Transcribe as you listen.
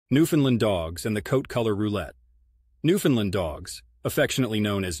Newfoundland dogs and the coat color roulette. Newfoundland dogs, affectionately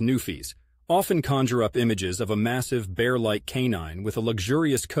known as Newfies, often conjure up images of a massive bear-like canine with a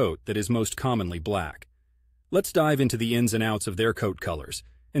luxurious coat that is most commonly black. Let's dive into the ins and outs of their coat colors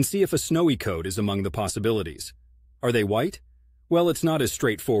and see if a snowy coat is among the possibilities. Are they white? Well, it's not as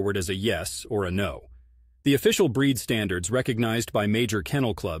straightforward as a yes or a no. The official breed standards recognized by major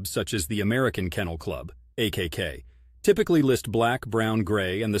kennel clubs such as the American Kennel Club, AKK, typically list black, brown,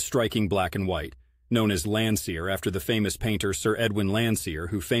 gray, and the striking black and white, known as Landseer after the famous painter Sir Edwin Landseer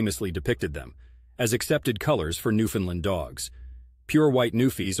who famously depicted them, as accepted colors for Newfoundland dogs. Pure white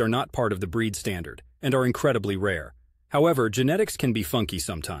Newfies are not part of the breed standard and are incredibly rare. However, genetics can be funky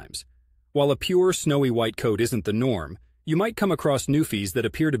sometimes. While a pure, snowy white coat isn't the norm, you might come across Newfies that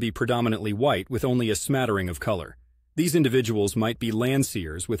appear to be predominantly white with only a smattering of color. These individuals might be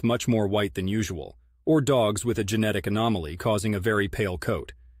Landseers with much more white than usual, or dogs with a genetic anomaly causing a very pale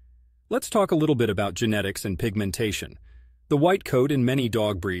coat. Let's talk a little bit about genetics and pigmentation. The white coat in many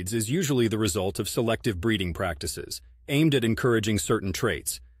dog breeds is usually the result of selective breeding practices, aimed at encouraging certain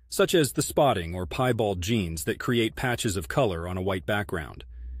traits, such as the spotting or piebald genes that create patches of color on a white background.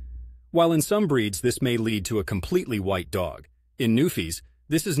 While in some breeds this may lead to a completely white dog, in Newfies,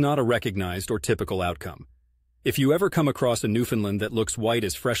 this is not a recognized or typical outcome. If you ever come across a Newfoundland that looks white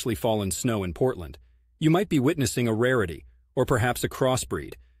as freshly fallen snow in Portland, you might be witnessing a rarity, or perhaps a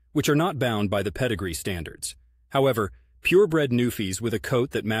crossbreed, which are not bound by the pedigree standards. However, purebred Newfies with a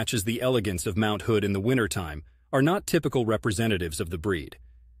coat that matches the elegance of Mount Hood in the wintertime are not typical representatives of the breed.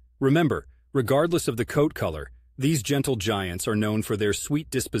 Remember, regardless of the coat color, these gentle giants are known for their sweet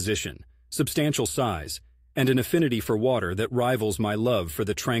disposition, substantial size, and an affinity for water that rivals my love for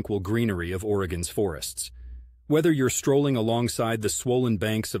the tranquil greenery of Oregon's forests. Whether you're strolling alongside the swollen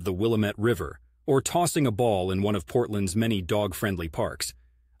banks of the Willamette River or tossing a ball in one of Portland's many dog-friendly parks,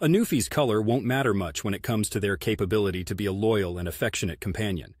 a Newfie's color won't matter much when it comes to their capability to be a loyal and affectionate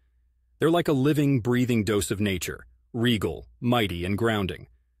companion. They're like a living, breathing dose of nature, regal, mighty, and grounding.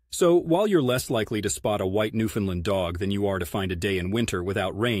 So, while you're less likely to spot a white Newfoundland dog than you are to find a day in winter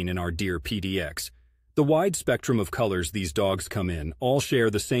without rain in our dear PDX, the wide spectrum of colors these dogs come in all share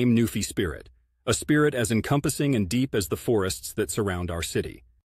the same Newfie spirit, a spirit as encompassing and deep as the forests that surround our city.